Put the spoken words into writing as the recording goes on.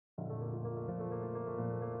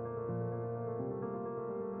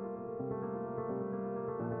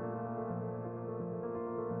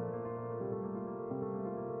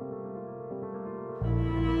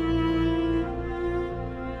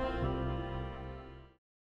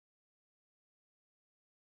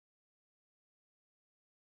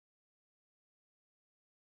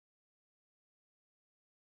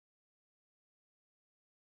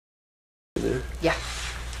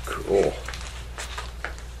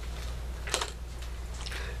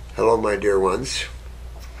Hello, my dear ones.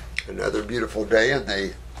 Another beautiful day in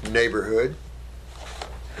the neighborhood.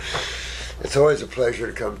 It's always a pleasure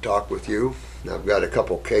to come talk with you. I've got a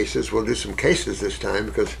couple cases. We'll do some cases this time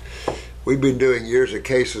because we've been doing years of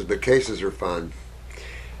cases, but cases are fun.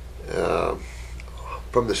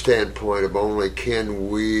 From the standpoint of only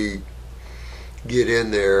can we get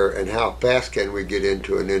in there and how fast can we get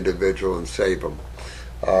into an individual and save them.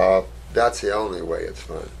 That's the only way it's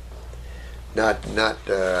fun. Not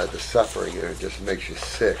the suffering, it just makes you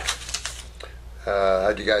sick.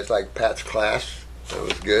 How'd you guys like Pat's class? That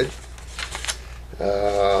was good.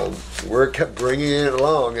 We're kept bringing it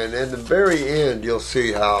along, and in the very end, you'll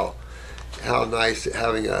see how nice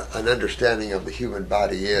having an understanding of the human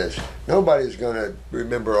body is. Nobody's going to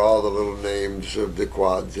remember all the little names of the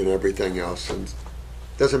quads and everything else, and it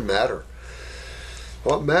doesn't matter.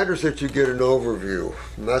 What matters is that you get an overview,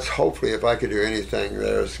 and that's hopefully, if I could do anything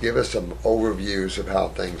there, is give us some overviews of how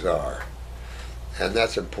things are, and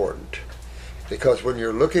that's important. Because when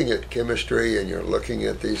you're looking at chemistry and you're looking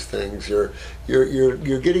at these things, you're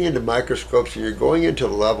getting into microscopes and you're going into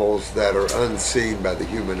levels that are unseen by the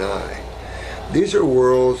human eye. These are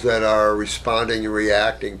worlds that are responding and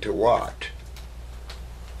reacting to what?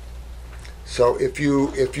 So if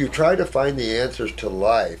you try to find the answers to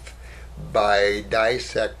life by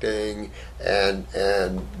dissecting and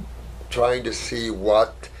trying to see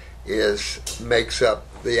what makes up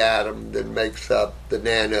the atom, that makes up the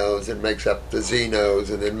nanos, and makes up the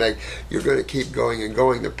xenos, and then you're going to keep going and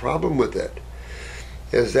going. The problem with it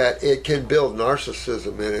is that it can build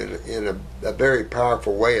narcissism in a very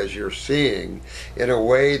powerful way, as you're seeing, in a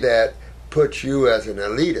way that puts you as an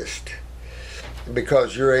elitist,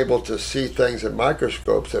 because you're able to see things in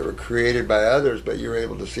microscopes that were created by others, but you're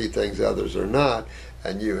able to see things others are not,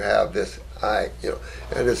 and you have this and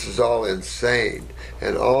this is all insane,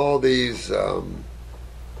 and all these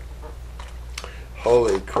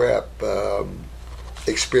holy crap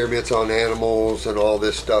experiments on animals and all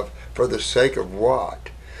this stuff for the sake of what?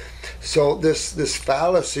 So this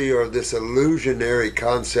fallacy or this illusionary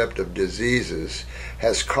concept of diseases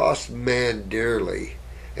has cost man dearly,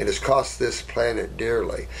 and has cost this planet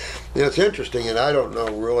dearly. It's interesting, and I don't know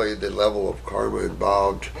really the level of karma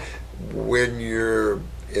involved when you're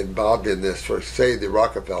involved in this, for say the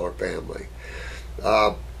Rockefeller family.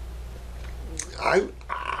 I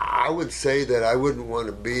would say that I wouldn't want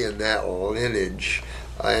to be in that lineage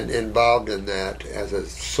and involved in that as a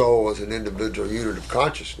soul, as an individual unit of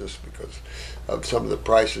consciousness, because of some of the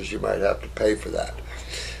prices you might have to pay for that.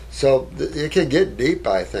 So it can get deep,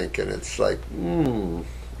 I think, and it's like,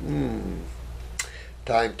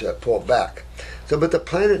 time to pull back. So, but the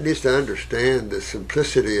planet needs to understand the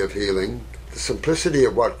simplicity of healing, the simplicity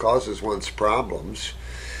of what causes one's problems.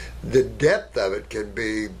 The depth of it can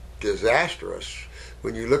be disastrous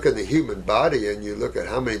when you look in the human body and you look at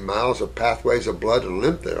how many miles of pathways of blood and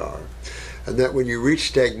lymph there are, and that when you reach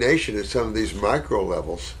stagnation at some of these micro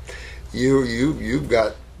levels, you've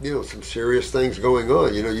got some serious things going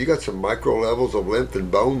on. You got some micro levels of lymph and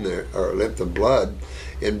bone there, or lymph and blood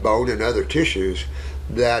in bone and other tissues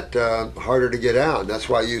that harder to get out. And that's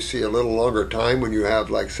why you see a little longer time when you have,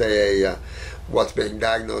 like, say, what's being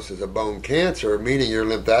diagnosed as a bone cancer, meaning your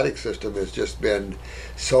lymphatic system has just been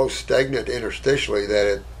so stagnant interstitially that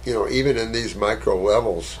it, even in these micro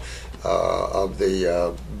levels of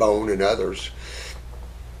the bone and others,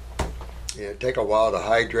 take a while to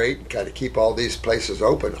hydrate and kind of keep all these places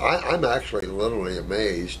open. I'm actually literally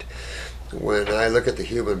amazed when I look at the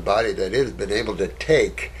human body that it has been able to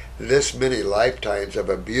take this many lifetimes of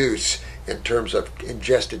abuse in terms of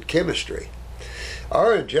ingested chemistry.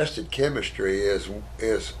 Our ingested chemistry is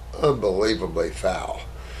unbelievably foul.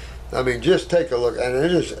 I mean, just take a look, and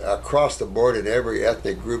it is across the board in every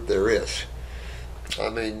ethnic group there is. I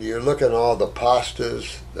mean, you look at all the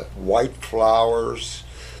pastas, the white flours,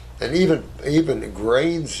 and even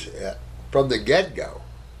grains from the get-go.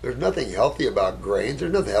 There's nothing healthy about grains.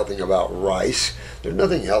 There's nothing healthy about rice. There's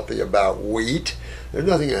nothing healthy about wheat. There's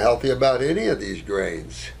nothing healthy about any of these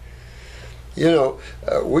grains. We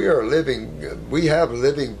have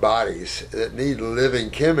living bodies that need living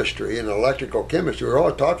chemistry and electrical chemistry. We're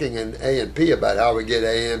all talking in A&P about how we get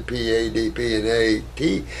AMP, ADP, and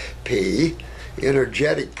ATP,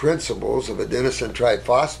 energetic principles of adenosine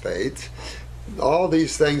triphosphates, all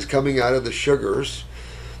these things coming out of the sugars,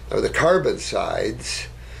 or the carbon sides.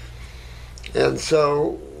 And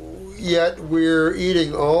so, yet we're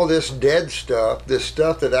eating all this dead stuff, this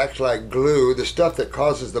stuff that acts like glue, the stuff that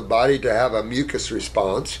causes the body to have a mucus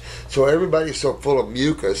response. So everybody's so full of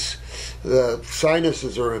mucus, the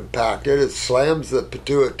sinuses are impacted, it slams the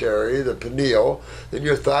pituitary, the pineal, then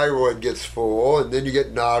your thyroid gets full, and then you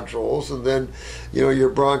get nodules, and then your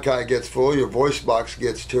bronchi gets full, your voice box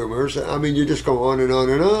gets tumors. I mean, you just go on and on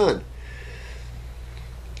and on.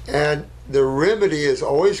 And the remedy is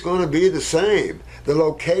always going to be the same. The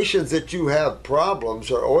locations that you have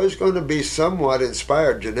problems are always going to be somewhat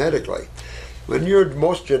inspired genetically. When you're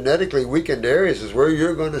most genetically weakened areas is where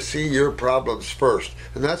you're going to see your problems first.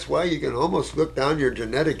 And that's why you can almost look down your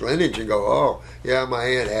genetic lineage and go, oh, yeah, my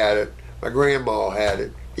aunt had it, my grandma had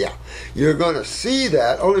it. Yeah, you're going to see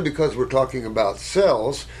that only because we're talking about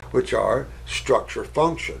cells, which are structure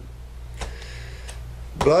function.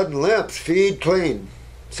 Blood and lymph feed clean.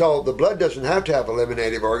 So the blood doesn't have to have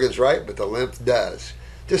eliminative organs, right? But the lymph does.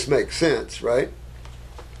 This makes sense, right?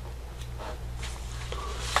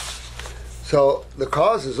 So the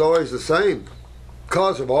cause is always the same.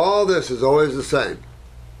 Cause of all this is always the same.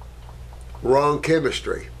 Wrong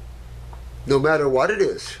chemistry. No matter what it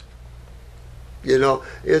is.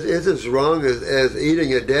 It's as wrong as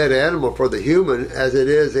eating a dead animal for the human as it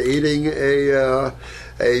is eating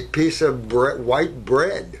a piece of white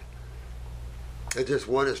bread. It's just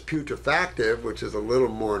one is putrefactive, which is a little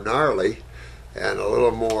more gnarly and a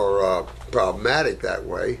little more problematic that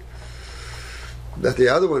way. But the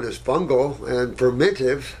other one is fungal and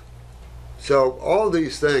fermentive. So all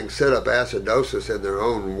these things set up acidosis in their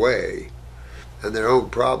own way and their own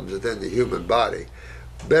problems within the human body.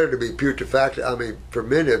 Better to be putrefactive,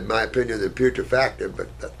 fermentive, in my opinion, than putrefactive, but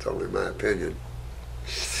that's only my opinion.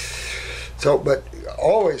 So, but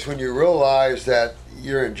always when you realize that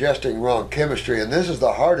you're ingesting wrong chemistry, and this is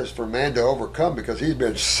the hardest for man to overcome because he's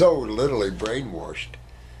been so literally brainwashed.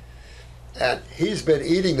 And he's been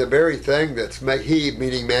eating the very thing that's, he,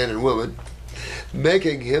 meaning man and woman,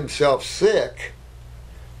 making himself sick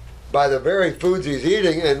by the very foods he's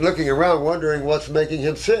eating and looking around wondering what's making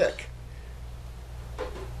him sick.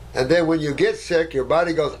 And then when you get sick, your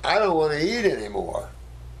body goes, I don't want to eat anymore.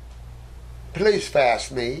 Please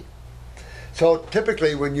fast me. So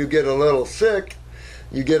typically when you get a little sick,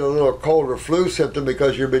 you get a little cold or flu symptom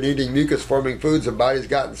because you've been eating mucus-forming foods, the body's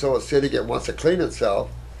gotten so acidic it wants to clean itself.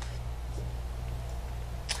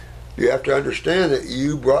 You have to understand that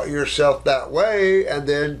you brought yourself that way, and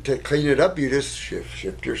then to clean it up, you just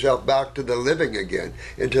shift yourself back to the living again,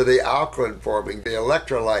 into the alkaline-forming, the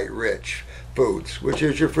electrolyte-rich foods, which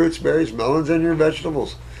is your fruits, berries, melons, and your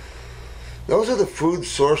vegetables. Those are the food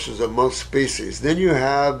sources of most species. Then you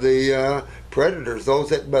have the predators, those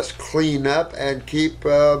that must clean up and keep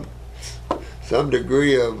some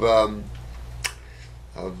degree of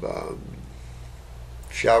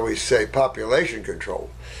shall we say, population control.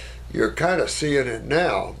 You're kind of seeing it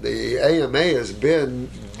now. The AMA has been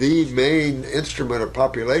the main instrument of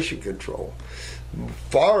population control,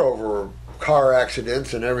 far over car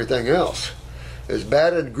accidents and everything else. As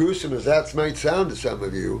bad and gruesome as that might sound to some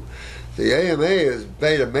of you, the AMA has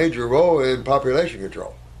played a major role in population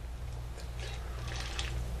control.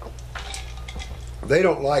 They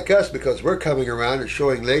don't like us because we're coming around and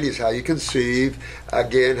showing ladies how you conceive,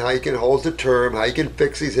 again, how you can hold the term, how you can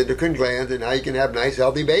fix these endocrine glands, and how you can have nice,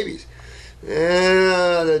 healthy babies.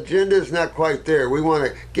 And the agenda's not quite there. We want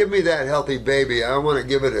to give me that healthy baby. I want to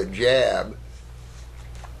give it a jab.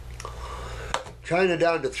 China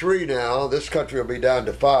down to 3 now. This country will be down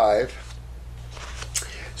to 5.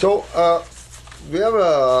 So we have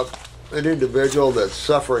an individual that's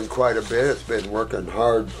suffering quite a bit. It's been working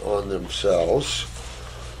hard on themselves.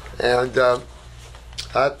 And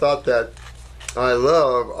I thought that I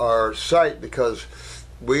love our site because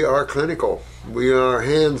we are clinical. We are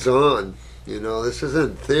hands-on. This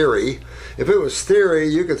isn't theory. If it was theory,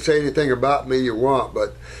 you could say anything about me you want,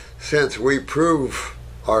 but since we prove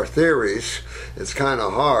our theories, it's kind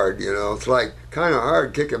of hard, It's like kind of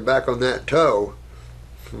hard kicking back on that toe.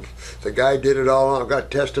 The guy did it all on,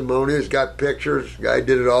 got testimonies, got pictures, the guy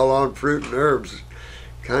did it all on fruit and herbs.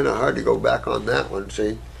 Kind of hard to go back on that one,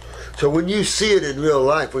 see? So when you see it in real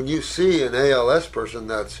life, when you see an ALS person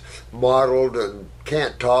that's mottled and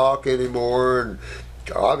can't talk anymore and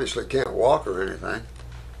obviously can't walk or anything,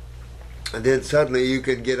 and then suddenly you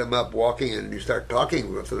can get them up walking and you start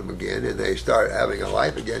talking with them again and they start having a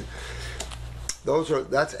life again,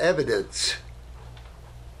 that's evidence.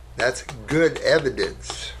 That's good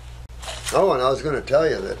evidence. Oh, and I was going to tell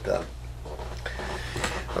you that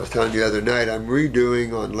I was telling you the other night, I'm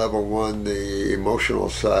redoing on level 1 the emotional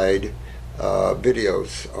side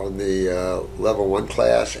videos on the level 1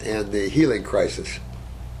 class and the healing crisis.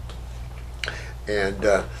 And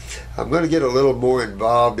I'm going to get a little more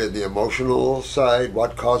involved in the emotional side.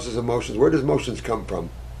 What causes emotions? Where does emotions come from?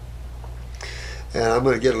 And I'm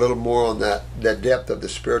going to get a little more on that depth of the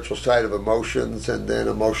spiritual side of emotions, and then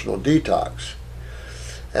emotional detox.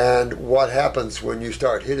 And what happens when you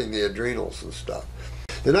start hitting the adrenals and stuff.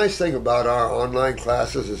 The nice thing about our online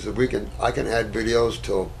classes is that I can add videos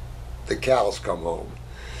till the cows come home.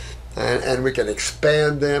 And we can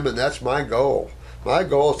expand them, and that's my goal. My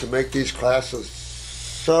goal is to make these classes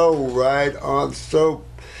so right on, so,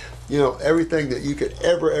 everything that you could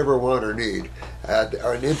ever want or need, and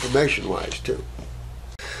information-wise too.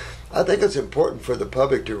 I think it's important for the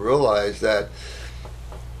public to realize that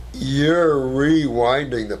you're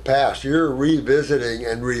rewinding the past. You're revisiting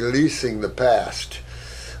and releasing the past.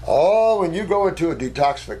 When you go into a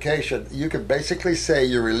detoxification, you can basically say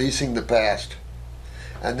you're releasing the past.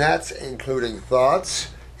 And that's including thoughts,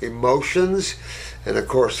 emotions, and of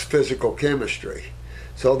course physical chemistry.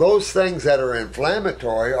 So those things that are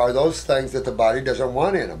inflammatory are those things that the body doesn't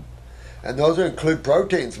want in them. And those include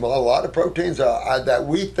proteins. A lot of proteins that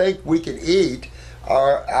we think we can eat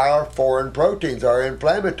are our foreign proteins, are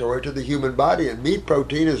inflammatory to the human body, and meat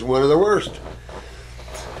protein is one of the worst.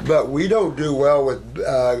 But we don't do well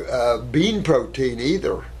with bean protein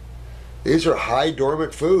either. These are high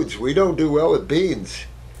dormant foods. We don't do well with beans.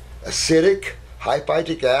 Acidic, high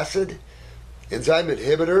phytic acid, enzyme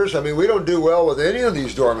inhibitors. We don't do well with any of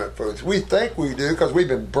these dormant foods. We think we do because we've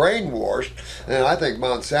been brainwashed. And I think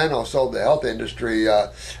Monsanto sold the health industry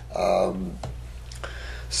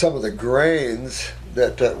some of the grains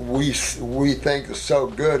that we think are so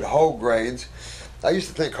good, whole grains. I used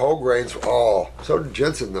to think whole grains, so did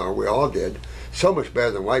Jensen though, we all did. So much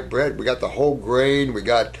better than white bread. We got the whole grain, we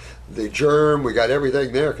got the germ, we got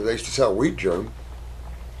everything there because they used to sell wheat germ.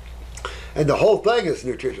 And the whole thing is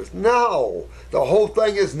nutritious. No, the whole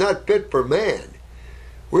thing is not fit for man.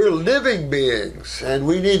 We're living beings, and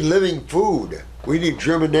we need living food. We need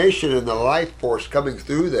germination and the life force coming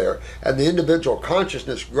through there, and the individual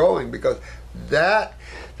consciousness growing, because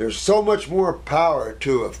there's so much more power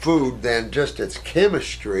to a food than just its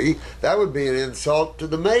chemistry. That would be an insult to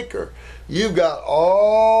the maker. You've got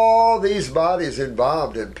all these bodies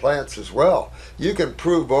involved in plants as well. You can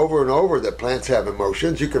prove over and over that plants have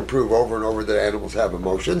emotions. You can prove over and over that animals have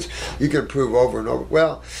emotions. You can prove over and over.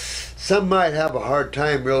 Well, some might have a hard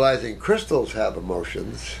time realizing crystals have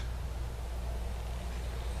emotions.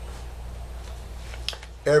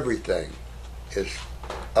 Everything is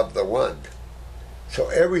of the one. So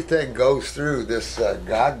everything goes through this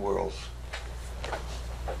God world.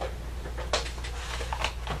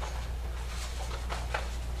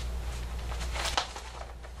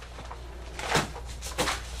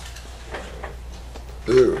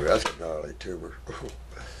 Ooh, that's a gnarly tumor.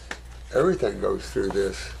 Everything goes through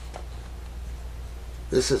this.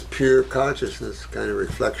 This is pure consciousness, kind of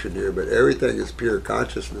reflection here, but everything is pure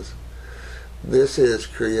consciousness. This is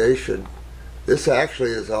creation. This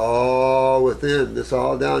actually is all within. This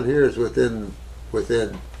all down here is within.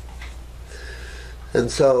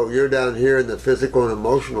 And so you're down here in the physical and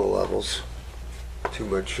emotional levels. Too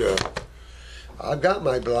much. I've got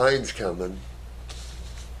my blinds coming.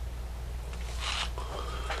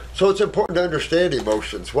 So it's important to understand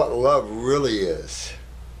emotions, what love really is.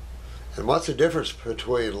 And what's the difference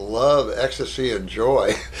between love, ecstasy, and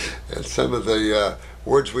joy? And some of the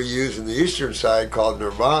words we use in the Eastern side called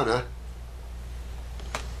nirvana.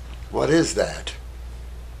 What is that?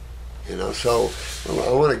 So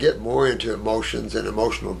I want to get more into emotions and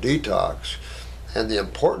emotional detox and the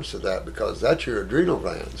importance of that, because that's your adrenal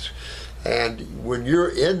glands. And when you're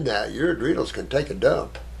in that, your adrenals can take a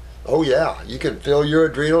dump. Oh yeah, you can feel your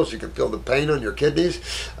adrenals, you can feel the pain on your kidneys,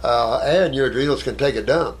 and your adrenals can take a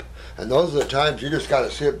dump. And those are the times you just got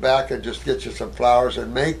to sit back and just get you some flowers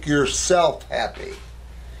and make yourself happy.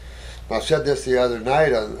 I said this the other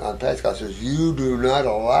night on Pascal. Says, you do not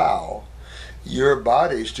allow your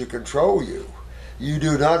bodies to control you. You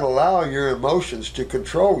do not allow your emotions to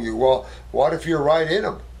control you. Well, what if you're right in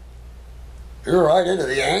them? You're right into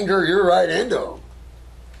the anger, you're right into them.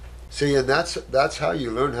 See, and that's how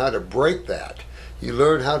you learn how to break that. You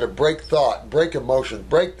learn how to break thought, break emotion,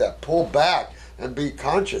 break that, pull back and be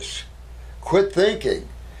conscious. Quit thinking.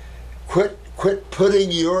 Quit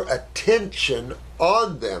putting your attention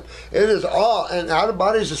on them. It is all, and out of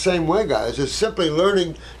body is the same way, guys. It's simply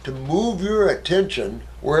learning to move your attention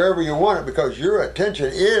wherever you want it, because your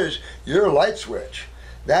attention is your light switch.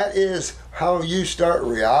 That is how you start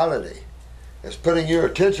reality. It's putting your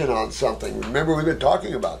attention on something. Remember, we've been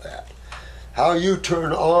talking about that. How you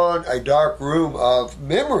turn on a dark room of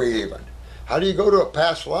memory even. How do you go to a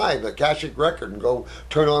past life, a Akashic record, and go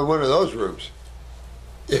turn on one of those rooms?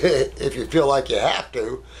 if you feel like you have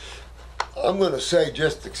to. I'm going to say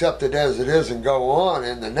just accept it as it is and go on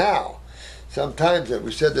in the now. Sometimes, and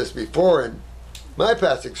we said this before in my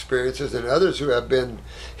past experiences and others who have been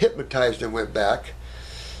hypnotized and went back,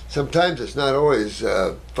 sometimes it's not always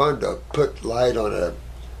fun to put light on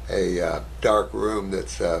a dark room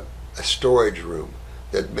that's a storage room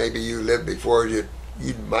that maybe you lived before. You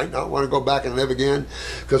might not want to go back and live again,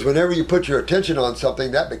 because whenever you put your attention on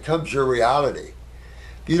something, that becomes your reality.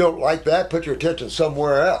 If you don't like that, put your attention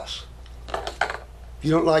somewhere else. If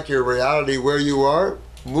you don't like your reality where you are,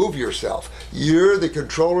 move yourself. You're the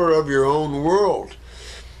controller of your own world.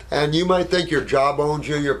 And you might think your job owns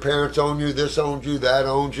you, your parents own you, this owns you, that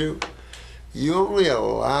owns you. You only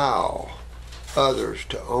allow others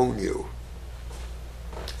to own you.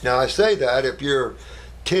 Now, I say that if you're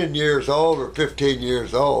 10 years old or 15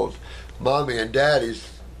 years old, mommy and daddy's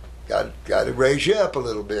got to raise you up a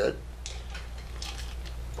little bit.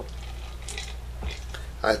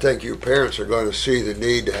 I think you parents are going to see the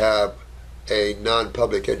need to have a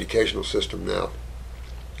non-public educational system now,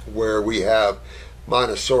 where we have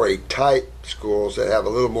Montessori type schools that have a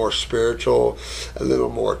little more spiritual, a little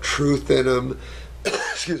more truth in them.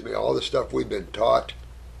 Excuse me, all the stuff we've been taught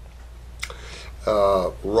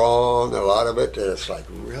wrong, a lot of it, and it's like,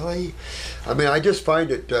 really? I mean, I just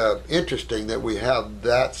find it interesting that we have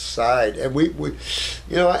that side, and we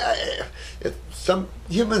you know, some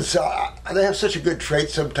humans, they have such a good trait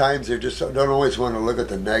sometimes, they just don't always want to look at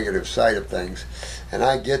the negative side of things, and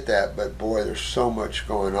I get that, but boy, there's so much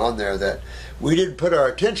going on there that we didn't put our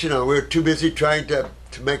attention on. We were too busy trying to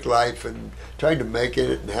make life and trying to make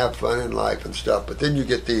it and have fun in life and stuff, but then you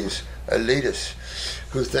get these elitists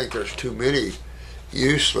who think there's too many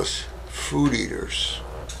useless food eaters.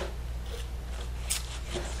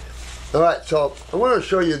 All right, so I want to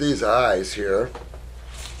show you these eyes here.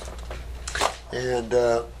 And,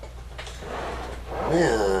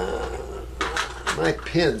 man, my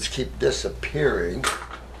pins keep disappearing.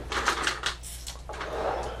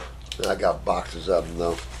 I got boxes of them,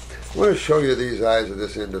 though. I want to show you these eyes of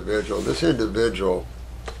this individual. This individual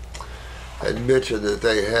had mentioned that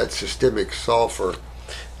they had systemic sulfur.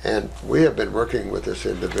 And we have been working with this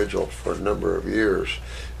individual for a number of years.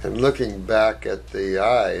 And looking back at the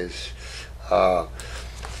eyes, I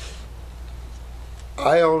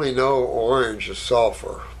only know orange is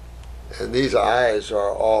sulfur, and these eyes are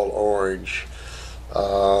all orange.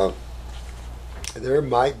 There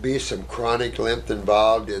might be some chronic lymph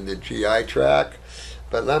involved in the GI tract,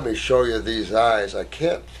 but let me show you these eyes. I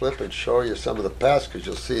can't flip and show you some of the past because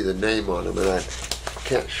you'll see the name on them, and I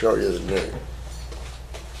can't show you the name.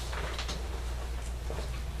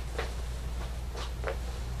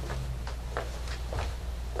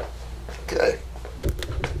 Okay.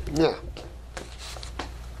 Yeah.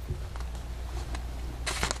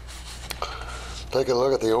 Take a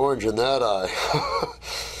look at the orange in that eye.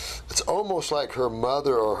 It's almost like her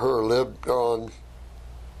mother or her lived on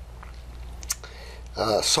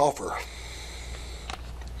sulfur.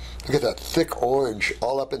 Look at that thick orange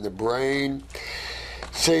all up in the brain.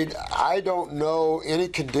 See, I don't know any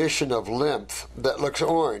condition of lymph that looks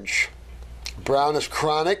orange. Brown is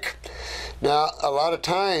chronic. Now, a lot of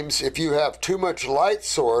times, if you have too much light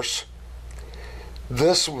source,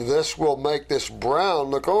 this will make this brown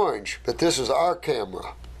look orange. But this is our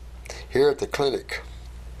camera here at the clinic.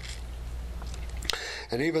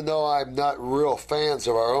 And even though I'm not real fans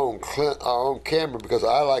of our own camera, because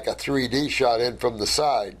I like a 3D shot in from the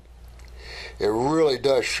side, it really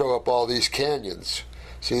does show up all these canyons.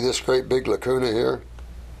 See this great big lacuna here?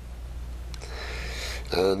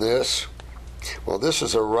 And this? Well, this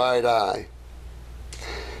is a right eye.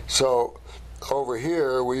 So over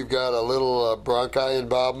here we've got a little bronchi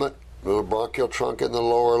involvement, a little bronchial trunk in the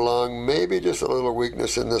lower lung, maybe just a little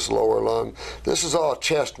weakness in this lower lung. This is all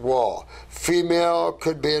chest wall. Female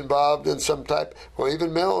could be involved in some type, well,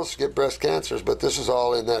 even males get breast cancers, but this is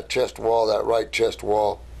all in that chest wall, that right chest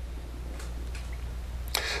wall.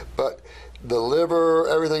 But the liver,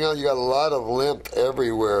 everything else, you got a lot of lymph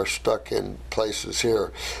everywhere stuck in places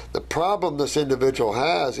here. The problem this individual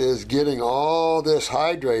has is getting all this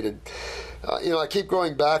hydrated. I keep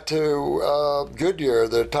going back to Goodyear,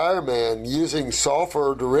 the tire man, using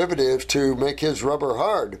sulfur derivatives to make his rubber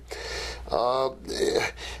hard.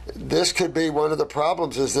 This could be one of the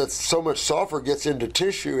problems, is that so much sulfur gets into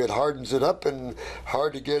tissue, it hardens it up and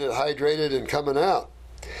hard to get it hydrated and coming out.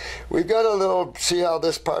 We've got a little, see how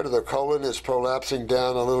this part of the colon is prolapsing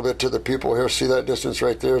down a little bit to the pupil here. See that distance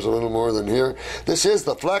right there is a little more than here. This is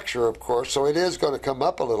the flexure, of course, so it is going to come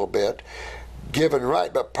up a little bit. given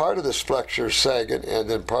right, but part of this flexure is sagging, and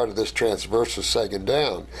then part of this transverse is sagging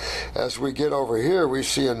down. As we get over here, we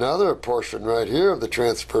see another portion right here of the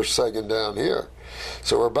transverse sagging down here.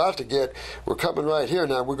 So we're coming right here.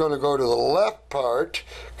 Now we're going to go to the left part,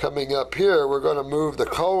 coming up here. We're going to move the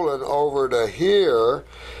colon over to here,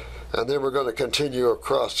 and then we're going to continue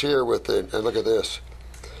across here with it. And look at this.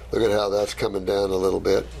 Look at how that's coming down a little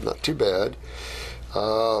bit. Not too bad.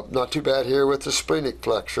 Not too bad here with the splenic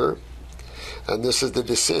flexure. And this is the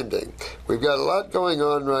descending. We've got a lot going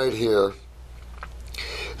on right here.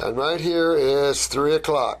 And right here is 3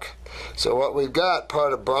 o'clock. So what we've got,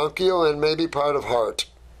 part of bronchial and maybe part of heart.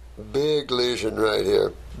 Big lesion right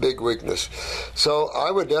here. Big weakness. So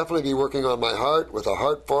I would definitely be working on my heart with a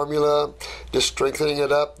heart formula, just strengthening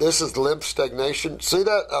it up. This is lymph stagnation. See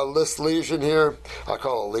that this lesion here? I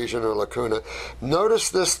call it lesion or lacuna. Notice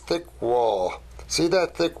this thick wall. See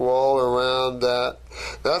that thick wall around that?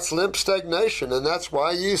 That's lymph stagnation, and that's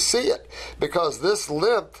why you see it. Because this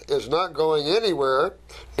lymph is not going anywhere.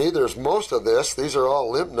 Neither is most of this. These are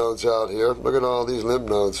all lymph nodes out here. Look at all these lymph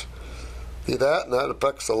nodes. See that? And that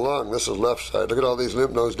affects the lung. This is left side. Look at all these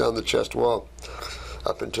lymph nodes down the chest wall,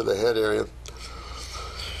 up into the head area.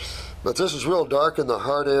 But this is real dark in the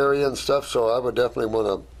heart area and stuff, so I would definitely want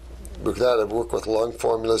to work with lung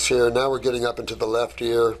formulas here. Now we're getting up into the left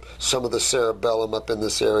ear, some of the cerebellum up in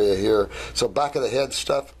this area here. So back of the head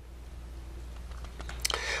stuff.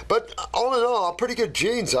 But all in all, pretty good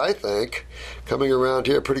genes, I think. Coming around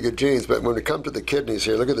here, pretty good genes. But when it comes to the kidneys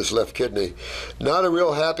here, look at this left kidney. Not a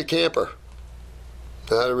real happy camper.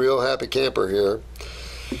 Not a real happy camper here.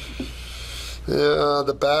 Yeah,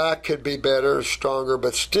 the back could be better, stronger,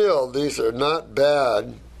 but still, these are not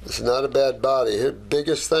bad. It's not a bad body. The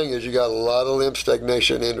biggest thing is you got a lot of lymph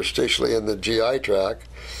stagnation interstitially in the GI tract.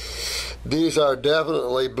 These are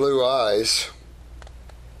definitely blue eyes.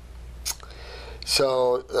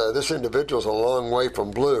 So this individual's a long way from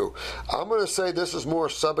blue. I'm going to say this is more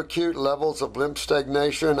subacute levels of lymph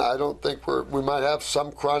stagnation. I don't think we might have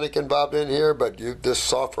some chronic involved in here, but this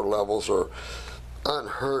softer levels are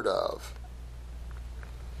unheard of.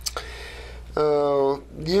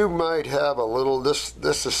 You might have a little, this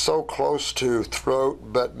is so close to throat,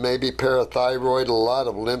 but maybe parathyroid, a lot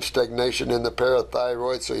of lymph stagnation in the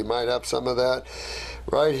parathyroid, so you might have some of that.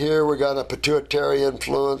 Right here we got a pituitary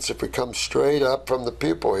influence. If we come straight up from the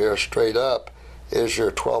pupil here, straight up, is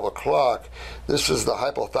your 12 o'clock. This is the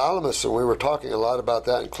hypothalamus, and we were talking a lot about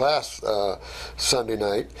that in class Sunday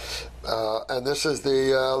night. And this is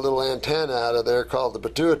the little antenna out of there called the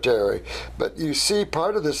pituitary. But you see,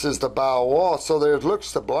 part of this is the bowel wall, so there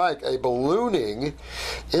looks to be like a ballooning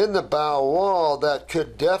in the bowel wall that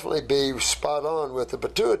could definitely be spot on with the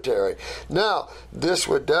pituitary. Now, this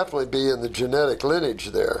would definitely be in the genetic lineage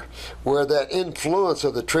there, where that influence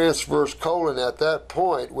of the transverse colon at that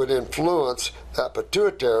point would influence that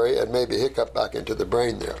pituitary and maybe hiccup back into the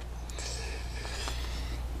brain there.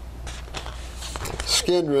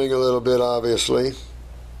 Skin ring a little bit, obviously.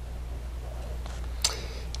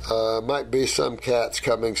 Might be some cats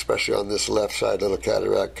coming, especially on this left side, little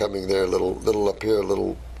cataract coming there, little up here,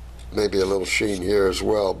 maybe a little sheen here as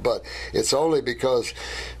well. But it's only because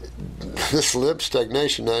this lymph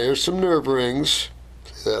stagnation. Now here's some nerve rings.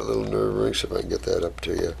 See that little nerve ring? See if I can get that up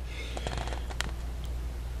to you.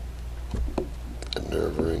 A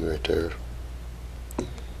nerve ring right there.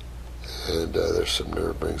 And there's some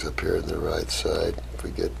nerve rings up here on the right side. If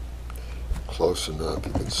we get close enough,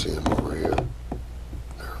 you can see them over here.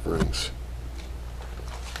 Nerve rings.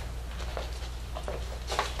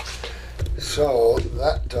 So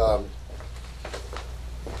that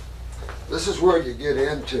this is where you get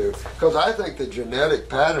into, because I think the genetic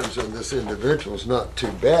patterns in this individual is not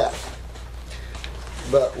too bad.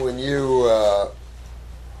 But when you're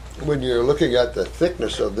looking at the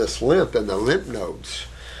thickness of this lymph and the lymph nodes,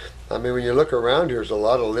 I mean, when you look around here, there's a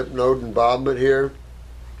lot of lymph node involvement here.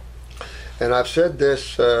 And I've said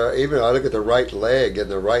this, even I look at the right leg, and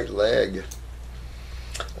the right leg,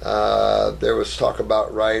 there was talk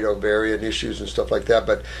about right ovarian issues and stuff like that,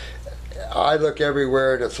 but I look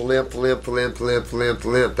everywhere and it's lymph, lymph, lymph, lymph, lymph,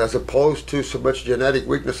 lymph, as opposed to so much genetic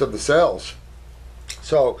weakness of the cells.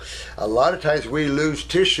 So a lot of times we lose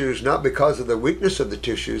tissues not because of the weakness of the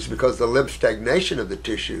tissues, because of the lymph stagnation of the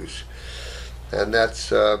tissues. And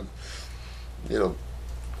that's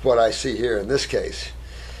what I see here in this case.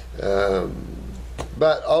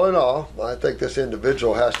 But all in all, I think this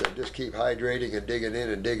individual has to just keep hydrating and digging in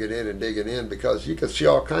and digging in and digging in, because you can see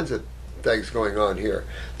all kinds of things going on here.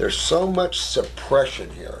 There's so much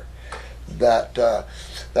suppression here that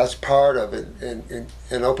that's part of it,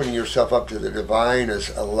 and opening yourself up to the divine is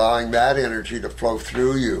allowing that energy to flow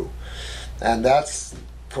through you. And that's, of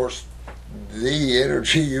course, the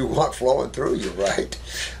energy you want flowing through you, right?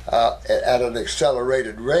 At an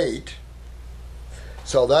accelerated rate.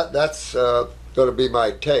 So that's going to be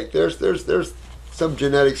my take. There's some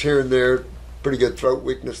genetics here and there, pretty good throat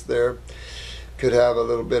weakness there. Could have a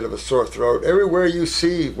little bit of a sore throat. Everywhere you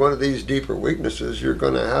see one of these deeper weaknesses, you're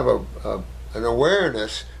going to have an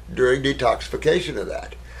awareness during detoxification of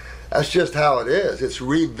that. That's just how it is. It's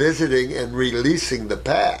revisiting and releasing the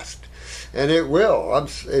past, and it will.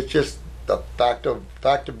 It's just the fact of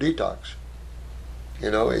detox.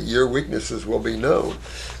 Your weaknesses will be known,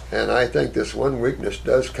 and I think this one weakness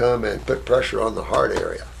does come and put pressure on the heart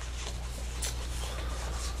area.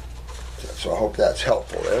 So I hope that's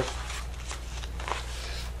helpful there.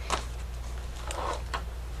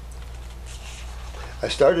 I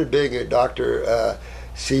started being a Dr.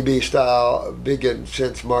 CB style vegan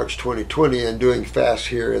since March 2020 and doing fasts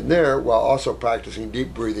here and there while also practicing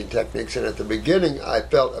deep breathing techniques. And at the beginning, I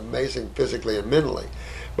felt amazing physically and mentally.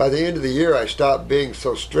 By the end of the year, I stopped being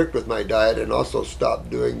so strict with my diet and also stopped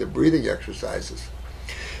doing the breathing exercises.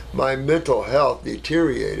 My mental health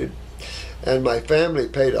deteriorated, and my family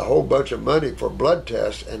paid a whole bunch of money for blood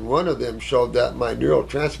tests, and one of them showed that my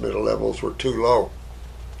neurotransmitter levels were too low.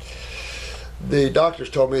 The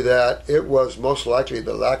doctors told me that it was most likely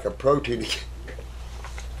the lack of protein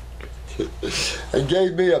and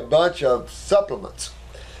gave me a bunch of supplements.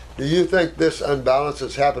 Do you think this unbalance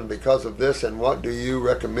has happened because of this, and what do you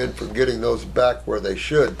recommend for getting those back where they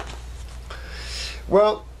should?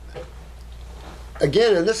 Well,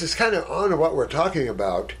 again, and this is kind of on to what we're talking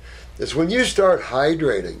about, is when you start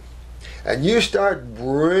hydrating and you start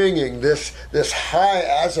bringing this high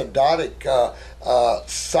acidotic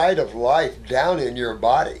side of life down in your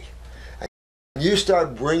body, and you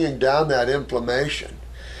start bringing down that inflammation,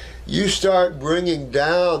 you start bringing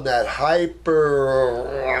down that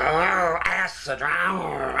hyper acid,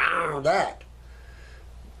 that.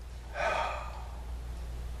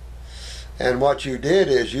 And what you did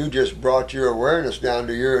is you just brought your awareness down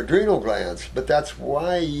to your adrenal glands. But that's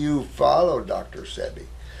why you followed Dr. Sebi,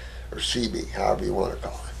 or CB, however you want to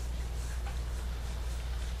call it.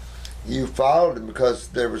 You followed him because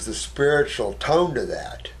there was the spiritual tone to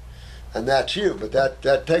that. And that's you. But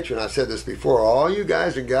that takes you, and I said this before, all you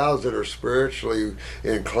guys and gals that are spiritually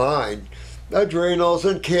inclined, adrenals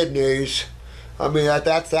and kidneys, I mean,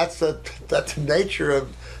 that's the nature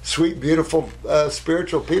of sweet, beautiful,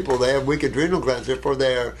 spiritual people. They have weak adrenal glands, therefore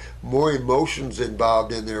there are more emotions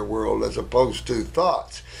involved in their world as opposed to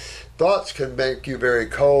thoughts. Thoughts can make you very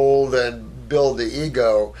cold and build the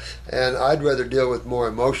ego, and I'd rather deal with more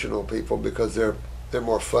emotional people because they're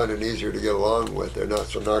more fun and easier to get along with. They're not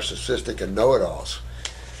so narcissistic and know-it-alls.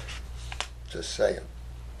 Just saying.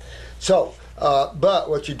 So, but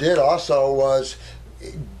what you did also was,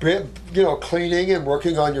 cleaning and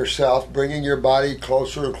working on yourself, bringing your body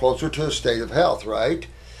closer and closer to a state of health, right?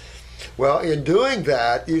 Well, in doing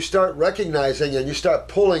that, you start recognizing and you start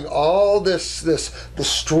pulling all the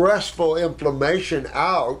stressful inflammation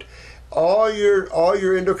out. All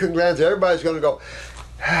your endocrine glands, everybody's going to go,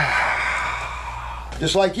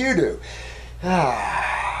 just like you do.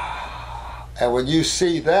 And when you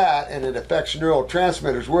see that and it affects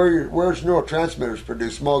neurotransmitters, where's neurotransmitters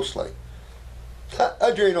produced mostly?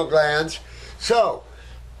 Adrenal glands. So,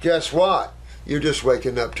 guess what? You're just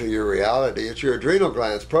waking up to your reality. It's your adrenal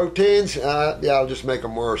glands. Proteins, I'll just make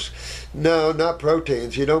them worse. No, not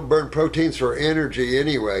proteins. You don't burn proteins for energy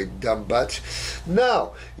anyway, dumb butts.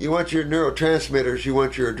 No, you want your neurotransmitters, you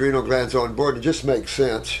want your adrenal glands on board. It just makes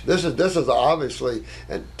sense. This is obviously,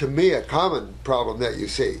 and to me, a common problem that you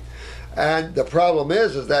see. And the problem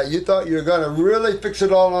is that you thought you were going to really fix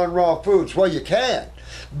it all on raw foods. Well, you can.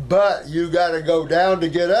 But you got to go down to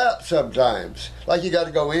get up sometimes. Like you got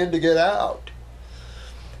to go in to get out.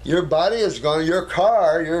 Your body is going, your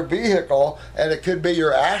car, your vehicle, and it could be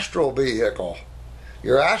your astral vehicle.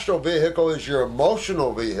 Your astral vehicle is your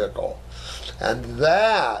emotional vehicle. And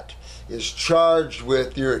that is charged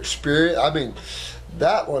with your experience. I mean,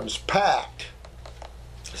 that one's packed.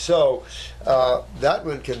 So that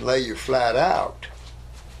one can lay you flat out.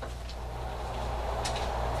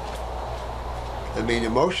 I mean,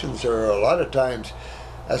 emotions are a lot of times,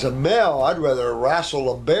 as a male, I'd rather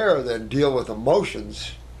wrestle a bear than deal with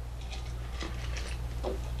emotions.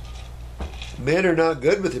 Men are not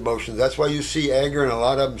good with emotions. That's why you see anger and a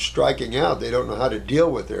lot of them striking out. They don't know how to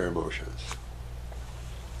deal with their emotions.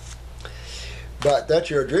 But that's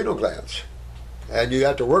your adrenal glands. And you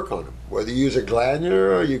have to work on them. Whether you use a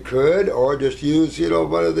glandular, or you could, or just use,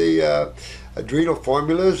 one of the adrenal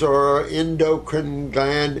formulas or endocrine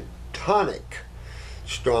gland tonic.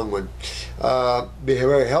 strong one. Be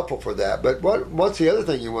very helpful for that. But what's the other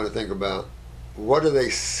thing you want to think about? What do they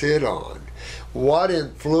sit on? What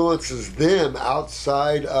influences them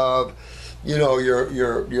outside of, your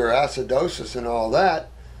acidosis and all that?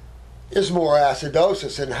 Is more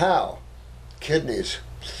acidosis, and how? Kidneys.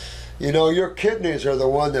 Your kidneys are the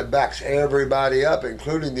one that backs everybody up,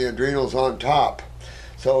 including the adrenals on top.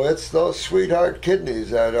 So it's those sweetheart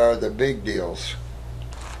kidneys that are the big deals.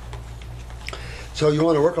 So you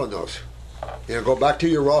want to work on those. Go back to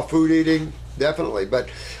your raw food eating, definitely. But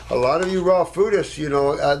a lot of you raw foodists,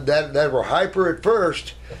 that were hyper at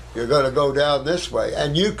first, you're going to go down this way.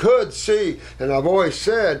 And you could see, and I've always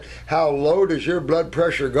said, how low does your blood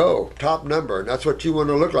pressure go? Top number. And that's what you want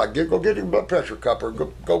to look like. Go get your blood pressure cup, or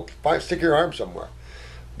go stick your arm somewhere.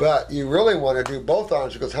 But you really want to do both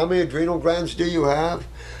arms, because how many adrenal glands do you have?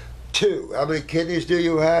 2. How many kidneys do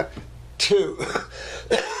you have? 2.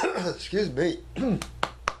 Excuse me.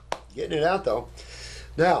 Getting it out though.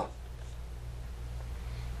 Now,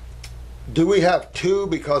 do we have 2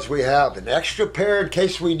 because we have an extra pair in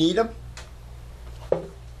case we need them?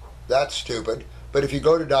 That's stupid. But if you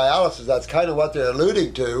go to dialysis, that's kind of what they're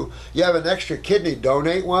alluding to. You have an extra kidney,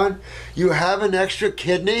 donate one. You have an extra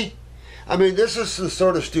kidney? I mean, this is the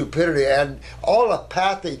sort of stupidity, and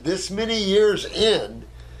allopathy this many years in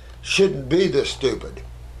shouldn't be this stupid.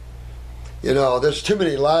 There's too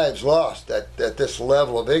many lives lost at this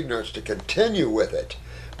level of ignorance to continue with it.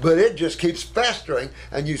 But it just keeps festering,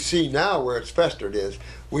 and you see now where it's festered is.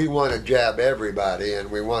 We want to jab everybody, and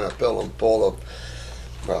we want to fill them full of,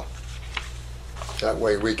 well, that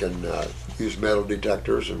way we can use metal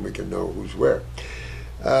detectors and we can know who's where.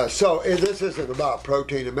 So this isn't about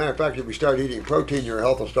protein. As a matter of fact, if you start eating protein, your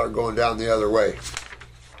health will start going down the other way.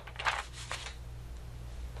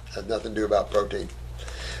 Has nothing to do about protein.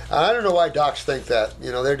 I don't know why docs think that.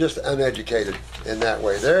 They're just uneducated in that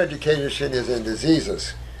way. Their education is in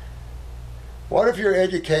diseases. What if you're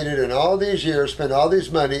educated and all these years spend all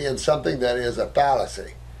this money in something that is a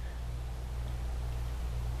fallacy?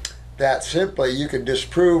 That simply you can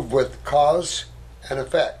disprove with cause and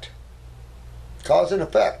effect. Cause and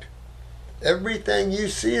effect. Everything you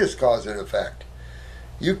see is cause and effect.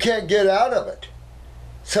 You can't get out of it.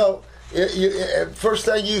 So, first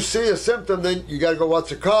thing you see a symptom, then you got to go, what's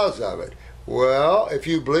the cause of it? Well, if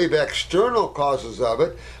you believe external causes of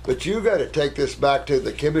it, but you got to take this back to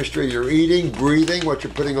the chemistry you're eating, breathing, what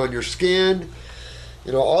you're putting on your skin,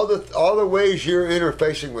 all the ways you're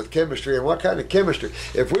interfacing with chemistry, and what kind of chemistry.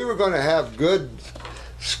 If we were going to have good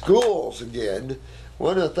schools again,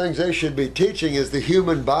 one of the things they should be teaching is the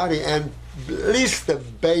human body, and at least the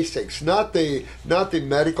basics, not the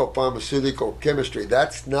medical pharmaceutical chemistry.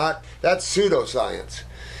 That's pseudoscience.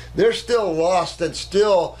 They're still lost and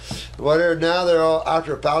still whatever. Now they're all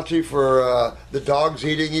after Fauci for the dogs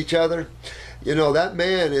eating each other. That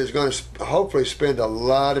man is going to hopefully spend a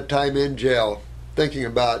lot of time in jail thinking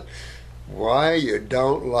about why you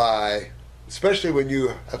don't lie, especially when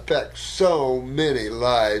you affect so many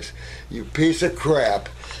lives. You piece of crap.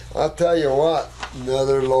 I'll tell you what,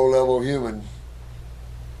 another low-level human.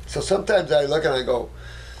 So sometimes I look and I go,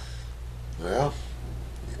 well,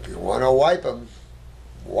 if you want to wipe them,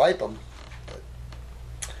 wipe them.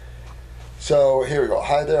 So here we go.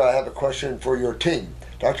 Hi there, I have a question for your team.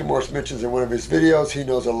 Dr. Morse mentions in one of his videos he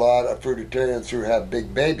knows a lot of fruitarians who have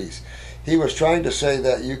big babies. He was trying to say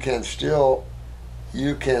that you can still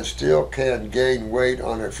gain weight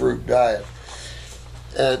on a fruit diet.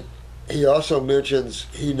 And he also mentions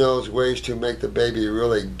he knows ways to make the baby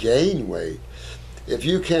really gain weight. If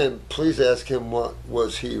you can, please ask him what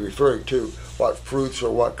was he referring to, what fruits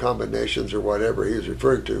or what combinations or whatever he was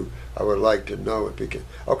referring to. I would like to know if he can.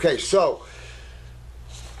 Okay, so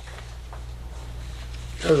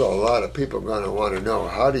there's a lot of people going to want to know,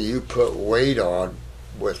 how do you put weight on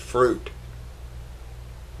with fruit?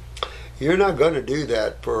 You're not going to do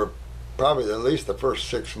that for probably at least the first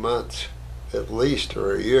 6 months, at least,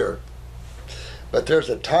 or a year. But there's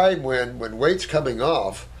a time when weight's coming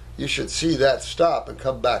off, you should see that stop and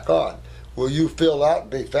come back on. Will you fill out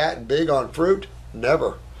and be fat and big on fruit?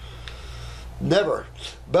 Never. Never.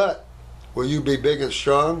 But will you be big and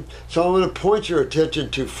strong? So I'm going to point your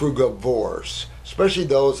attention to frugivores, especially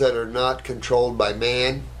those that are not controlled by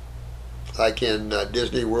man, like in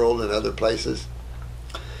Disney World and other places.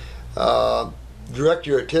 Direct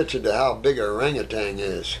your attention to how big a orangutan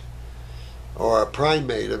is, or a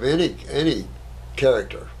primate of any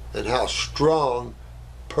character, and how strong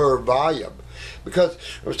per volume. Because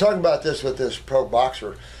I was talking about this with this pro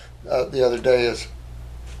boxer the other day, is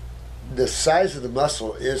the size of the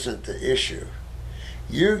muscle isn't the issue.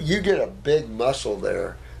 You get a big muscle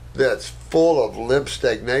there, that's full of lymph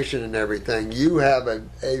stagnation and everything, you have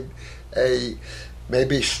a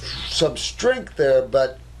maybe some strength there,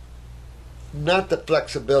 but not the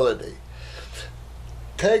flexibility.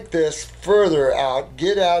 Take this further out,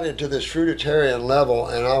 get out into this fruitarian level,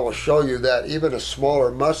 and I will show you that even a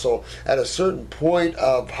smaller muscle at a certain point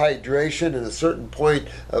of hydration and a certain point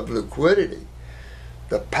of liquidity,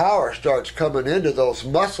 the power starts coming into those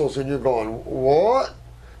muscles, and you're going, what?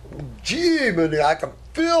 Gee, man, I can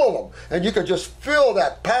feel them. And you can just feel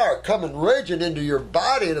that power coming raging into your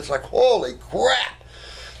body, and it's like, holy crap.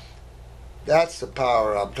 That's the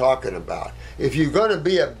power I'm talking about. If you're going to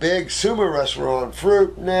be a big sumo wrestler on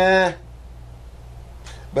fruit, nah.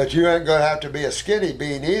 But you ain't going to have to be a skinny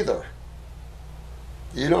bean either.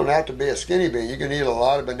 You don't have to be a skinny bean. You can eat a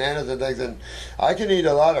lot of bananas and things. And I can eat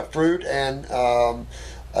a lot of fruit and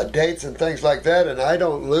dates and things like that, and I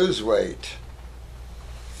don't lose weight.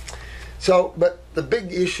 So, but the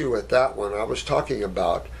big issue with that one I was talking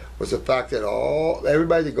about was the fact that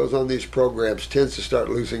everybody that goes on these programs tends to start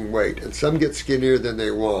losing weight, and some get skinnier than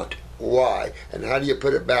they want. Why? And how do you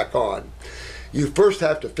put it back on? You first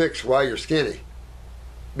have to fix why you're skinny,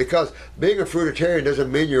 because being a fruitarian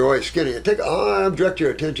doesn't mean you're always skinny. I'll direct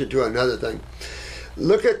your attention to another thing.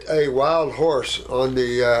 Look at a wild horse on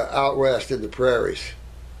the out west in the prairies.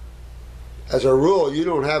 As a rule, you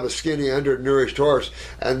don't have a skinny, undernourished horse,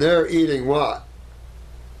 and they're eating what?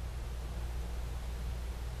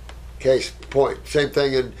 Case point. Same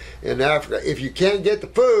thing in Africa. If you can't get the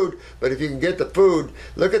food, but if you can get the food,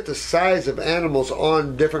 look at the size of animals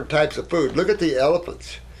on different types of food. Look at the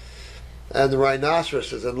elephants and the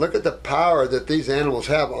rhinoceroses, and look at the power that these animals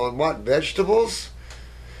have on what? Vegetables?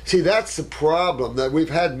 See, that's the problem, that we've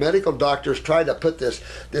had medical doctors try to put this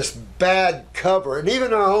bad cover, and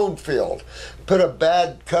even our own field, put a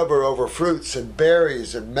bad cover over fruits and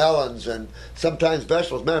berries and melons and sometimes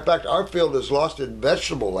vegetables. Matter of fact, our field is lost in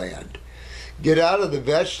vegetable land. Get out of the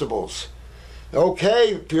vegetables.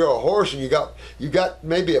 Okay, if you're a horse and you got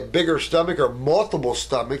maybe a bigger stomach or multiple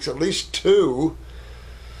stomachs, at least two.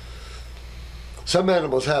 Some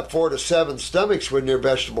animals have 4 to 7 stomachs when they're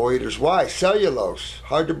vegetable eaters. Why? Cellulose,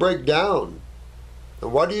 hard to break down.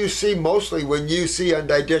 And what do you see mostly when you see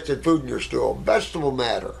undigested food in your stool? Vegetable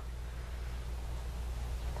matter.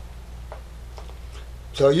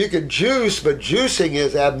 So you can juice, but juicing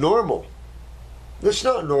is abnormal. It's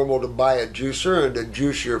not normal to buy a juicer and to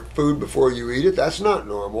juice your food before you eat it. That's not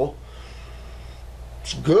normal.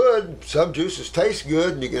 It's good. Some juices taste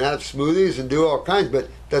good, and you can have smoothies and do all kinds, but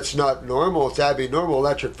that's not normal. It's abnormal.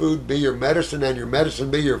 Let your food be your medicine and your medicine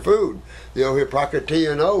be your food. The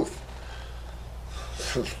Hippocratean oath.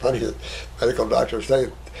 It's funny that medical doctors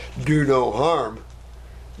say, do no harm.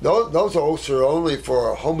 Those oaths are only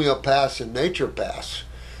for homeopaths and naturopaths.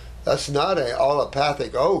 That's not an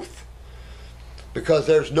allopathic oath, because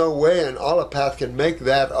there's no way an allopath can make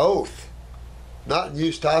that oath. Not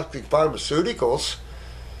use toxic pharmaceuticals.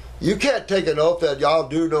 You can't take an oath that y'all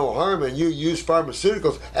do no harm and you use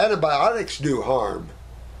pharmaceuticals. Antibiotics do harm.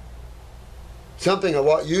 Something of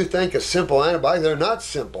what you think is simple antibiotics, they're not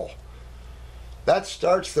simple. That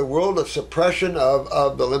starts the world of suppression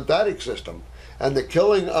of the lymphatic system and the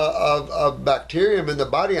killing of bacterium in the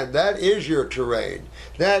body, and that is your terrain.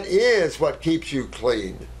 That is what keeps you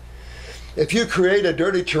clean. If you create a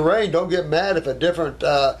dirty terrain, don't get mad if a different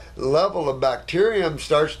level of bacterium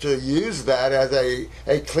starts to use that as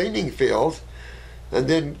a cleaning field. And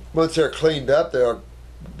then once they're cleaned up,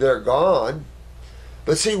 they're gone.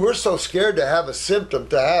 But see, we're so scared to have a symptom,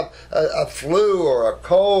 to have a flu or a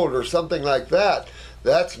cold or something like that.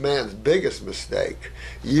 That's man's biggest mistake.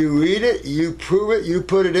 You eat it, you prove it, you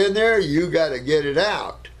put it in there, you got to get it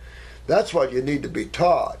out. That's what you need to be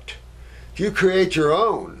taught. You create your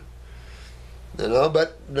own.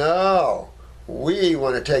 But no, we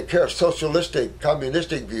want to take care of socialistic,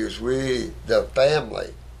 communistic views. We, the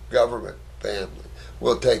family, government family,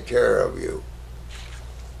 will take care of you.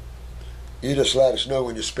 You just let us know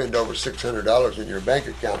when you spend over $600 in your bank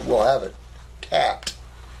account. We'll have it tapped.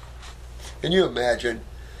 Can you imagine?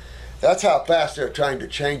 That's how fast they're trying to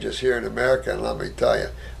change us here in America, and let me tell you,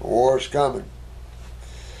 war's coming.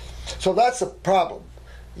 So that's the problem.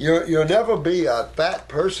 You'll never be a fat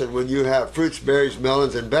person when you have fruits, berries,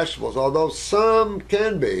 melons, and vegetables, although some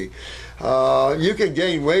can be. You can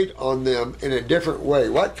gain weight on them in a different way.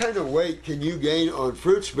 What kind of weight can you gain on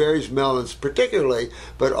fruits, berries, melons, particularly,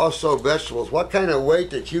 but also vegetables? What kind of weight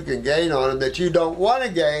that you can gain on them that you don't want to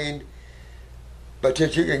gain, but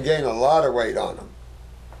that you can gain a lot of weight on them?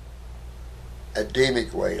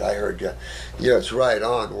 Edemic weight, I heard you. Yeah, it's right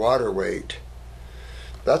on, water weight.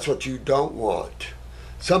 That's what you don't want.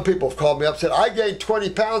 Some people have called me up and said, I gained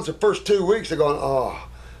 20 pounds the first 2 weeks. They're going,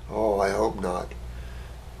 oh, I hope not.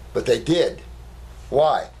 But they did.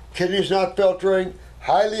 Why? Kidneys not filtering,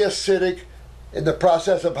 highly acidic, in the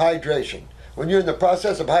process of hydration. When you're in the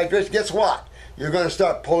process of hydration, guess what? You're going to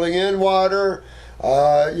start pulling in water.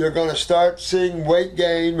 You're going to start seeing weight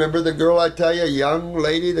gain. Remember the girl I tell you, a young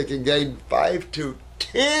lady that can gain 5 to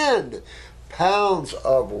 10 pounds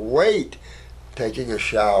of weight taking a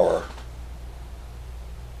shower.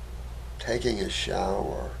 Taking a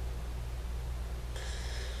shower.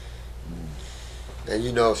 And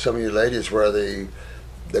you know, some of you ladies where the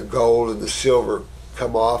gold and the silver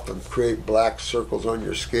come off and create black circles on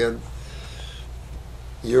your skin,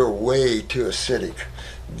 you're way too acidic.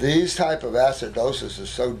 These type of acidosis is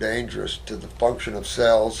so dangerous to the function of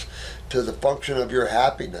cells, to the function of your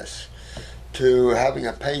happiness, to having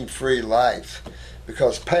a pain-free life,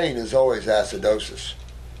 because pain is always acidosis.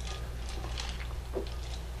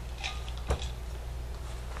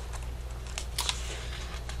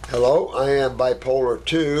 Hello, I am bipolar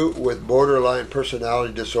 2 with borderline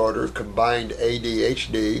personality disorder, combined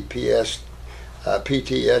ADHD,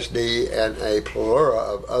 PTSD, and a plethora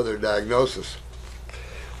of other diagnoses.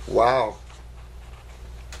 Wow.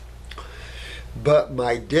 But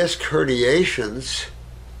my disc herniations,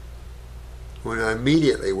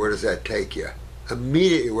 immediately, where does that take you?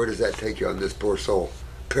 Immediately, where does that take you on this poor soul?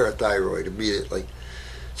 Parathyroid, immediately.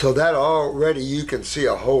 So that already, you can see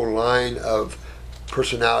a whole line of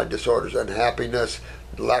personality disorders, unhappiness,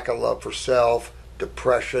 lack of love for self,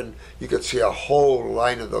 depression. You could see a whole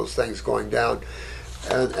line of those things going down.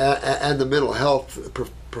 And the mental health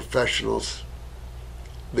professionals,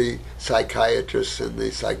 the psychiatrists and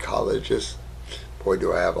the psychologists. Boy,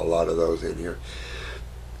 do I have a lot of those in here.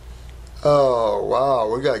 Oh, wow,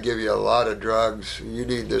 we got to give you a lot of drugs. You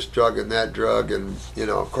need this drug and that drug. And, you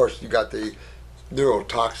know, of course, you got the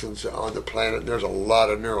neurotoxins on the planet. There's a lot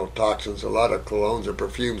of neurotoxins. A lot of colognes and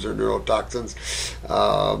perfumes are neurotoxins.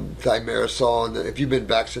 Thimerosal, and if you've been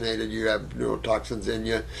vaccinated, you have neurotoxins in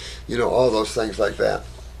you. You know, all those things like that.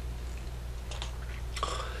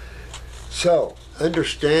 So,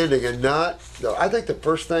 understanding and not, I think the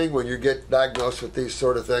first thing when you get diagnosed with these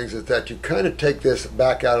sort of things is that you kind of take this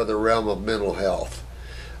back out of the realm of mental health.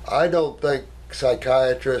 I don't think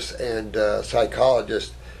psychiatrists and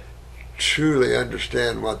psychologists truly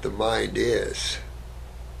understand what the mind is,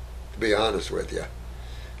 to be honest with you.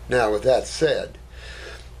 Now, with that said,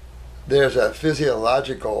 there's a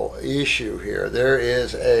physiological issue here. There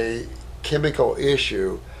is a chemical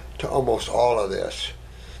issue to almost all of this.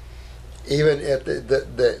 Even if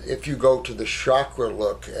if you go to the chakra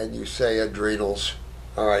look and you say adrenals,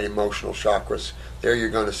 all right, emotional chakras, there you're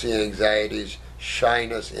going to see anxieties,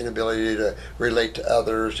 shyness, inability to relate to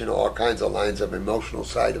others, you know, all kinds of lines of emotional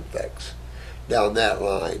side effects down that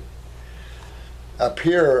line. Up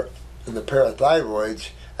here in the parathyroids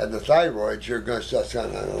and the thyroids, you're going to just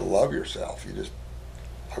kind of love yourself. You just,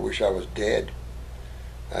 I wish I was dead.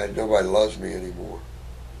 Nobody loves me anymore,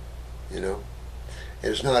 you know.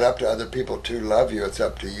 It's not up to other people to love you, it's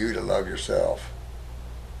up to you to love yourself,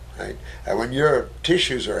 right? And when your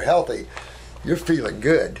tissues are healthy, you're feeling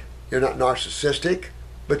good. You're not narcissistic,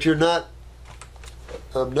 but you're not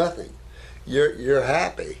nothing. You're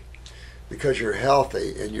happy because you're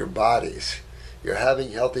healthy in your bodies. You're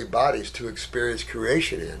having healthy bodies to experience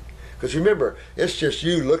creation in. Because remember, it's just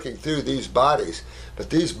you looking through these bodies, but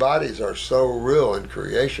these bodies are so real in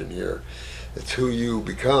creation here. It's who you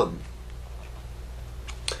become.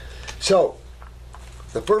 So,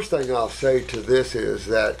 the first thing I'll say to this is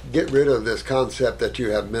that get rid of this concept that you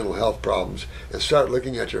have mental health problems and start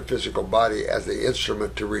looking at your physical body as the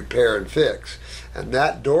instrument to repair and fix. And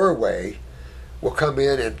that doorway will come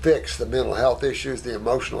in and fix the mental health issues, the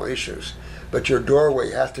emotional issues. But your doorway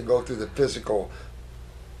has to go through the physical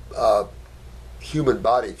human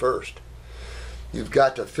body first. You've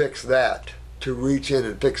got to fix that to reach in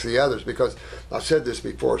and fix the others, because I've said this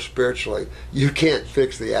before, spiritually, you can't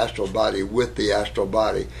fix the astral body with the astral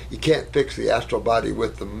body. You can't fix the astral body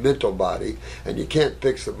with the mental body, and you can't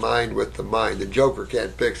fix the mind with the mind. The Joker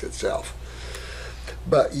can't fix itself.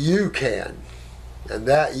 But you can. And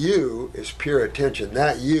that you is pure attention.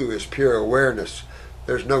 That you is pure awareness.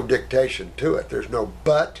 There's no dictation to it. There's no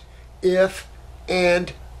but, if,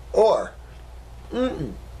 and, or.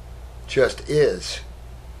 Just is.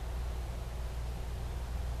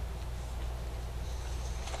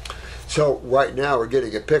 So right now we're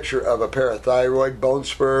getting a picture of a parathyroid, bone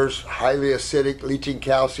spurs, highly acidic, leaching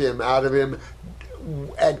calcium out of him,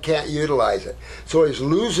 and can't utilize it. So he's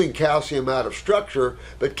losing calcium out of structure,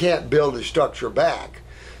 but can't build his structure back.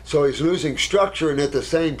 So he's losing structure and at the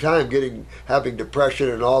same time having depression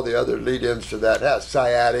and all the other lead-ins to that. Has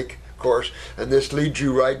sciatic, of course, and this leads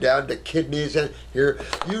you right down to kidneys. And here,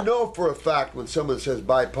 you know for a fact when someone says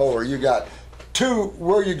bipolar, you got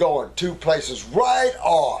where are you going? Two places right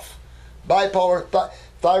off. Bipolar,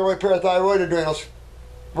 thyroid, parathyroid, adrenals,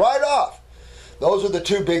 right off. Those are the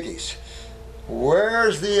two biggies.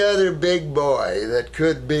 Where's the other big boy that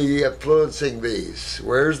could be influencing these?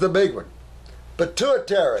 Where's the big one?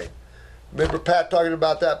 Pituitary. Remember Pat talking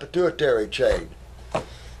about that pituitary chain?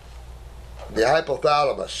 The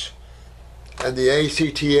hypothalamus and the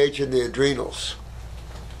ACTH in the adrenals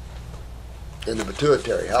and the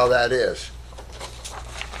pituitary, how that is.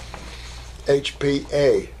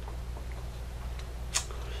 HPA.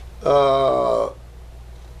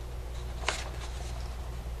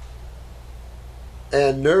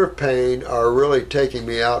 And nerve pain are really taking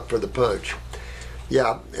me out for the punch.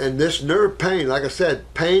 Yeah, and this nerve pain, like I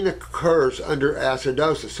said, pain occurs under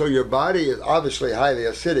acidosis. So your body is obviously highly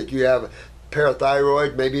acidic. You have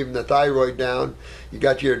parathyroid, maybe even the thyroid down. You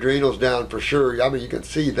got your adrenals down for sure. I mean, you can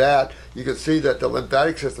see that. You can see that the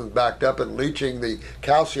lymphatic system's backed up and leaching the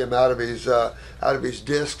calcium out of his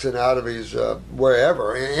discs and out of his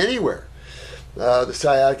wherever, anywhere. The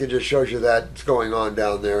sciatica just shows you that's going on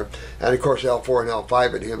down there. And of course L4 and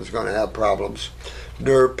L5 in him is going to have problems.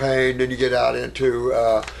 Nerve pain, then you get out into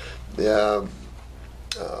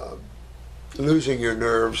losing your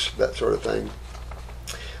nerves, that sort of thing.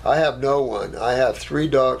 I have no one. I have 3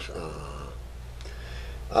 dogs.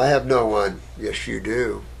 I have no one. Yes, you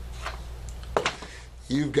do.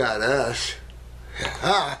 You've got us.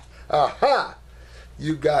 Ha! Aha!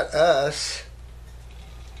 You've got us.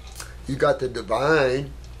 You got the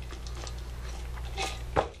divine.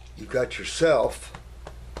 You got yourself,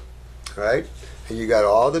 right? And you got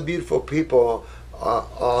all the beautiful people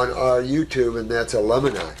on our YouTube, and that's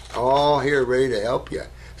alumni, all here ready to help you.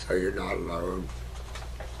 So you're not alone.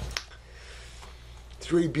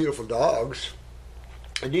 3 beautiful dogs.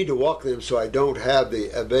 I need to walk them so I don't have the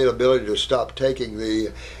availability to stop taking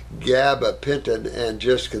the gabapentin and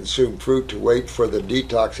just consume fruit to wait for the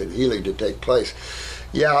detox and healing to take place.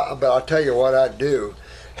 Yeah, but I'll tell you what I'd do.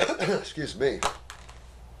 Excuse me.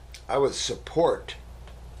 I would support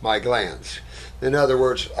my glands. In other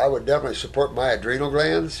words, I would definitely support my adrenal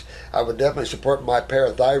glands. I would definitely support my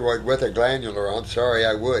parathyroid with a glandular. I'm sorry,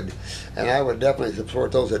 I would. And I would definitely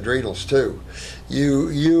support those adrenals too.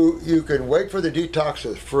 You can wait for the detox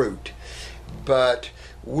of fruit, but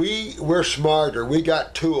we're smarter. We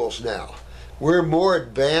got tools now. We're more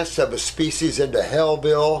advanced of a species into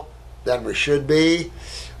Hellville than we should be,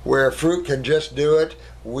 where fruit can just do it.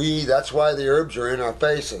 That's why the herbs are in our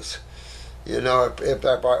faces. You know,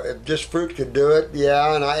 if just fruit can do it,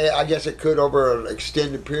 yeah, and I guess it could over an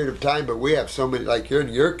extended period of time, but we have so many, like in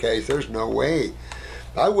your case, there's no way.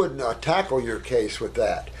 I wouldn't tackle your case with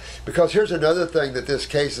that. Because here's another thing that this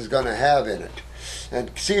case is going to have in it. And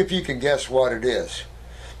see if you can guess what it is.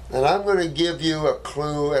 And I'm going to give you a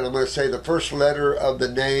clue, and I'm going to say the first letter of the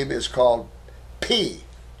name is called P.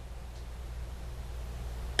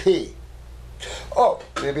 P. Oh,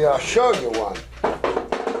 maybe I'll show you one.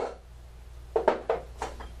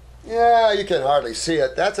 Yeah, you can hardly see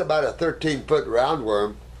it. That's about a 13-foot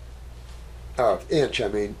roundworm. Inch, I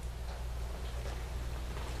mean.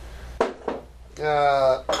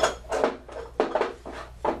 Yeah,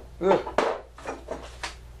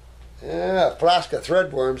 a flask of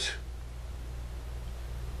threadworms.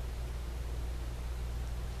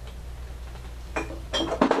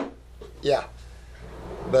 Yeah,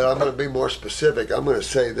 but I'm going to be more specific. I'm going to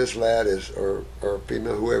say this lad is, or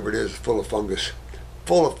female, whoever it is, full of fungus.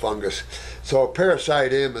 Full of fungus. So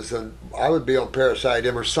Parasite M I would be on Parasite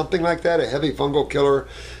M or something like that, a heavy fungal killer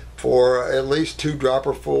for at least 2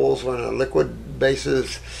 dropperfuls on a liquid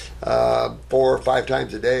basis 4 or 5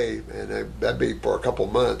 times a day, and that'd be for a couple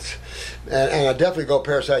months. And I'd definitely go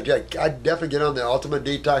Parasite J. I'd definitely get on the Ultimate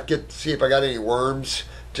Detox, see if I got any worms,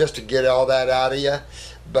 just to get all that out of you.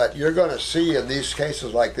 But you're going to see in these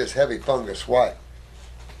cases like this heavy fungus, what?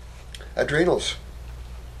 Adrenals.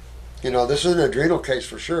 You know, this is an adrenal case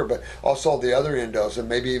for sure, but also the other endos and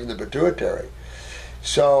maybe even the pituitary.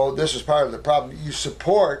 So this is part of the problem. You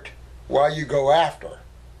support while you go after.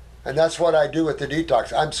 And that's what I do with the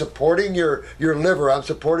detox. I'm supporting your liver. I'm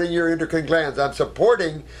supporting your endocrine glands. I'm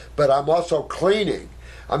supporting, but I'm also cleaning.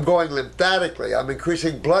 I'm going lymphatically. I'm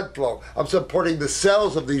increasing blood flow. I'm supporting the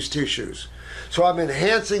cells of these tissues. So I'm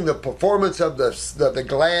enhancing the performance of the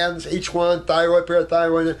glands, each one, thyroid,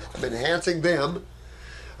 parathyroid. I'm enhancing them.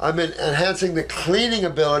 I'm enhancing the cleaning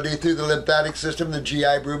ability through the lymphatic system, the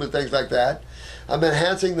GI broom and things like that. I'm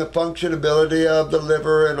enhancing the functionability of the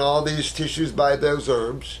liver and all these tissues by those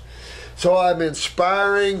herbs. So I'm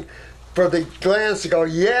inspiring for the glands to go,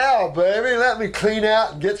 yeah, baby, let me clean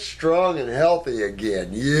out and get strong and healthy again.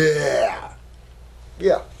 Yeah.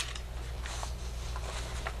 Yeah.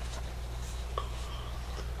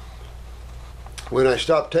 When I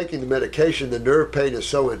stop taking the medication, the nerve pain is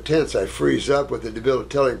so intense I freeze up with a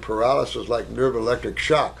debilitating paralysis like nerve electric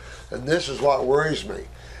shock. And this is what worries me.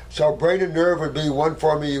 So brain and nerve would be one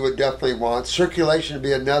formula you would definitely want. Circulation would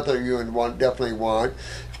be another you would definitely want.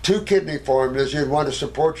 2 kidney formulas you'd want to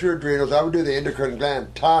support your adrenals. I would do the endocrine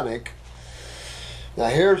gland tonic. Now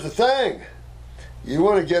here's the thing. You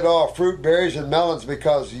want to get all fruit, berries, and melons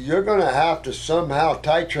because you're going to have to somehow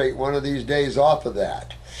titrate one of these days off of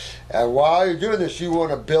that. And while you're doing this, you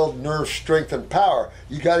want to build nerve strength and power.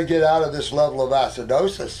 You got to get out of this level of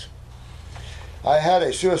acidosis. I had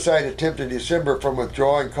a suicide attempt in December from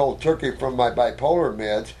withdrawing cold turkey from my bipolar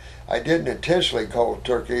meds. I didn't intentionally cold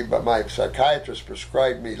turkey, but my psychiatrist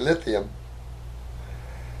prescribed me lithium.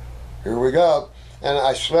 Here we go. And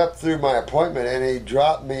I slept through my appointment, and he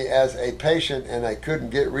dropped me as a patient, and I couldn't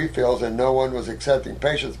get refills, and no one was accepting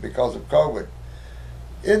patients because of COVID.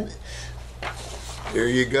 Here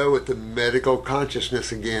you go with the medical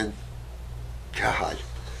consciousness again. God,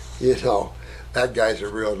 you know, that guy's a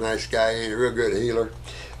real nice guy and a real good healer.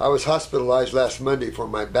 I was hospitalized last Monday for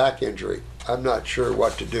my back injury. I'm not sure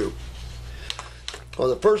what to do. Well,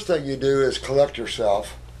 the first thing you do is collect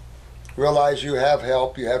yourself. Realize you have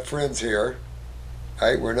help. You have friends here.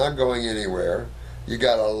 Right? We're not going anywhere. You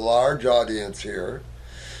got a large audience here.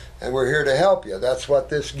 And we're here to help you. That's what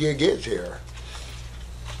this gig is here.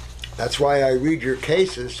 That's why I read your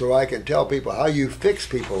cases so I can tell people how you fix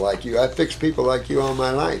people like you. I've fixed people like you all my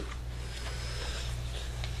life.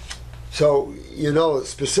 So, you know,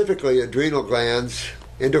 specifically adrenal glands,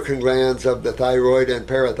 endocrine glands of the thyroid and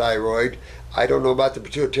parathyroid. I don't know about the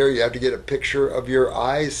pituitary. You have to get a picture of your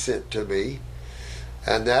eyes sent to me.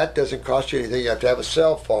 And that doesn't cost you anything. You have to have a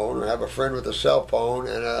cell phone or have a friend with a cell phone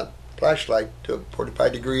and a flashlight to a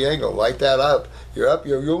 45-degree angle. Light that up. You're up.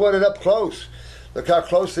 You want it up close. Look how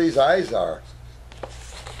close these eyes are.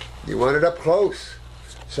 You want it up close.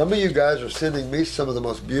 Some of you guys are sending me some of the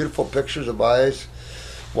most beautiful pictures of eyes.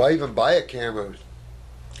 Why even buy a camera?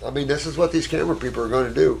 I mean, this is what these camera people are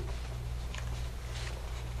going to do.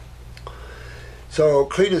 So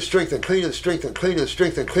clean and strengthen, clean and strengthen, clean and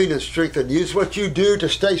strengthen, clean and strengthen. Use what you do to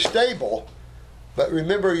stay stable. But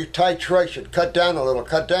remember your titration. Cut down a little,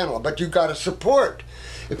 cut down a little. But you got to support.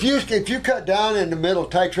 If you cut down in the middle,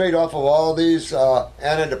 titrate off of all these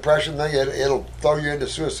antidepressant things, it'll throw you into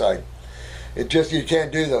suicide. You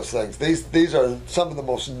can't do those things. These are some of the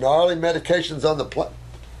most gnarly medications on the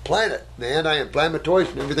planet, the anti-inflammatories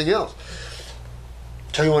and everything else.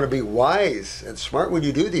 So you want to be wise and smart when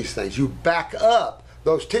you do these things. You back up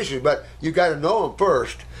those tissues, but you got to know them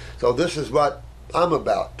first. So this is what I'm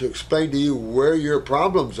about, to explain to you where your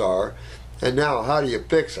problems are, and now how do you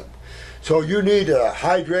fix them. So you need a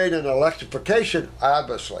hydrate and electrification,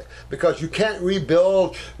 obviously, because you can't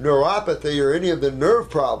rebuild neuropathy or any of the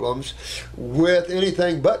nerve problems with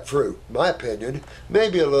anything but fruit, in my opinion.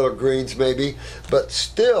 Maybe a little greens, maybe, but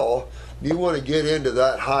still, you want to get into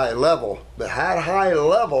that high level. But that high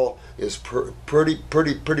level is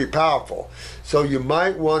pretty powerful. So you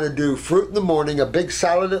might want to do fruit in the morning, a big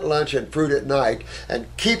salad at lunch, and fruit at night, and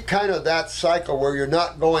keep kind of that cycle where you're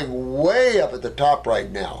not going way up at the top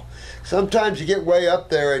right now. Sometimes you get way up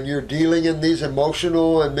there and you're dealing in these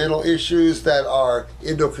emotional and mental issues that are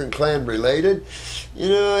endocrine gland related. You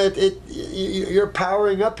know, you're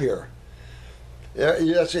powering up here.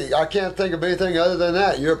 Yeah, see, I can't think of anything other than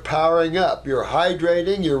that. You're powering up. You're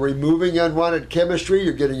hydrating. You're removing unwanted chemistry.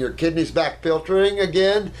 You're getting your kidneys back filtering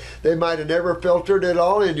again. They might have never filtered at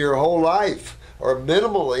all in your whole life, or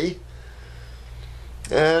minimally.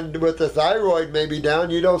 And with the thyroid maybe down,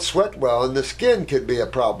 you don't sweat well, and the skin could be a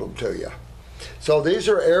problem to you. So these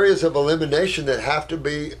are areas of elimination that have to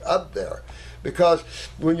be up there. Because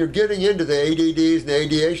when you're getting into the ADDs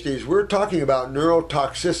and ADHDs, we're talking about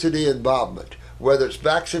neurotoxicity involvement. Whether it's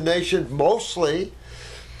vaccination, mostly,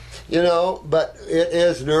 you know, but it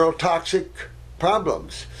is neurotoxic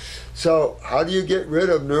problems. So how do you get rid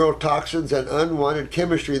of neurotoxins and unwanted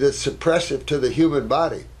chemistry that's suppressive to the human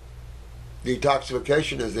body?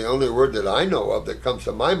 Detoxification is the only word that I know of that comes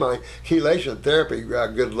to my mind. Chelation therapy,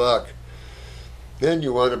 good luck. Then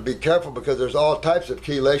you want to be careful because there's all types of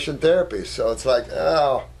chelation therapies. So it's like,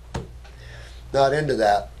 oh, not into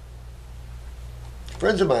that.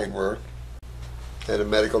 Friends of mine were. Had a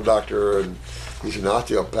medical doctor, and he's an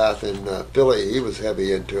osteopath in Philly. He was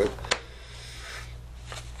heavy into it.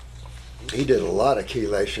 he did a lot of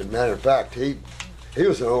chelation. Matter of fact, he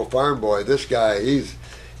was an old farm boy. This guy, he's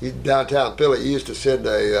downtown Philly. He used to send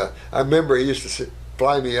I remember he used to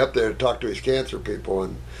fly me up there to talk to his cancer people.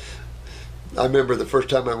 And I remember the first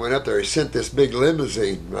time I went up there, he sent this big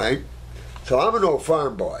limousine, right? So I'm an old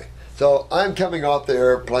farm boy. So I'm coming off the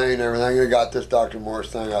airplane and everything. I got this Dr.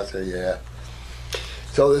 Morse thing. I say, yeah.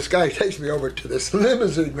 So this guy takes me over to this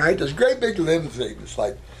limousine, right? This great big limousine. It's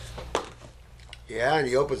like, yeah, and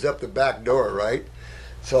he opens up the back door, right?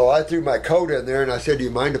 So I threw my coat in there and I said, do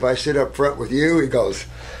you mind if I sit up front with you? He goes,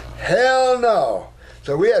 hell no.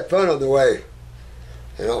 So we had fun on the way,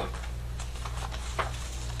 you know.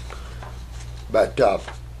 But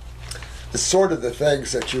it's sort of the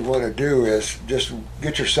things that you want to do is just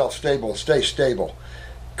get yourself stable, stay stable.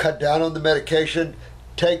 Cut down on the medication,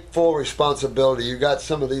 take full responsibility. You got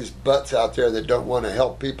some of these butts out there that don't want to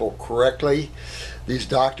help people correctly. These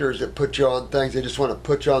doctors that put you on things, they just want to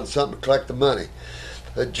put you on something to collect the money.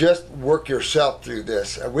 Just work yourself through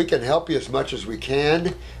this. We can help you as much as we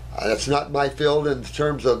can. That's not my field in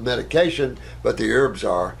terms of medication, but the herbs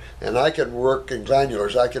are. And I can work in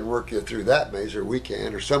glandulars. I can work you through that maze, or we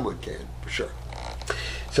can, or someone can, for sure.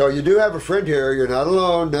 So you do have a friend here. You're not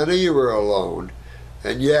alone. None of you are alone.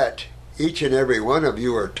 And yet, each and every one of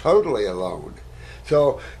you are totally alone.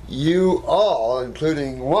 So you all,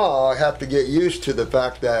 including Wah, have to get used to the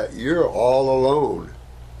fact that you're all alone.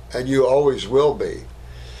 And you always will be.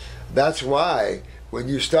 That's why when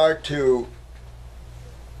you start to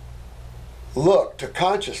look to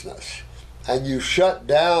consciousness and you shut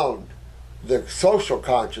down the social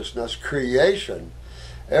consciousness, creation,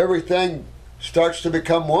 everything starts to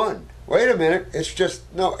become one. Wait a minute, it's just,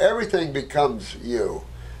 no, everything becomes you.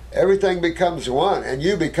 Everything becomes one, and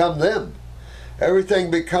you become them. Everything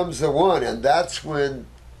becomes the one, and that's when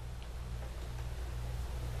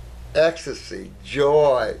ecstasy,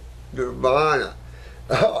 joy, nirvana,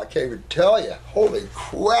 oh, I can't even tell you, holy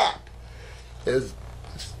crap, is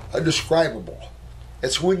indescribable.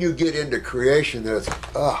 It's when you get into creation that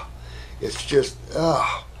it's just,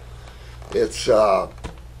 it's,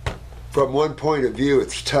 from one point of view,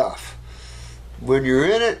 it's tough. When you're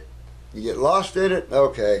in it, you get lost in it,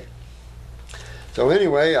 okay. So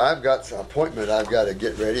anyway, I've got an appointment I've got to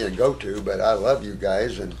get ready and go to, but I love you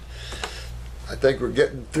guys, and I think we're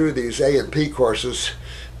getting through these A&P courses.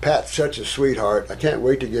 Pat's such a sweetheart. I can't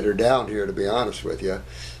wait to get her down here, to be honest with you.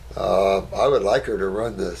 I would like her to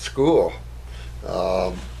run the school.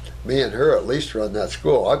 Me and her at least run that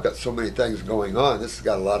school. I've got so many things going on. This has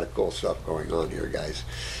got a lot of cool stuff going on here, guys.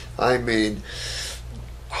 I mean,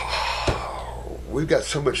 we've got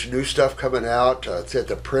so much new stuff coming out. It's at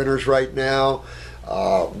the printers right now.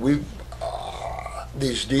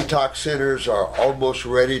 These detox centers are almost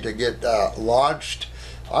ready to get launched.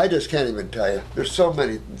 I just can't even tell you. There's so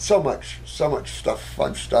much stuff,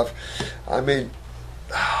 fun stuff. I mean,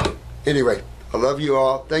 anyway, I love you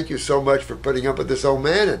all. Thank you so much for putting up with this old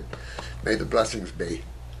man, and may the blessings be.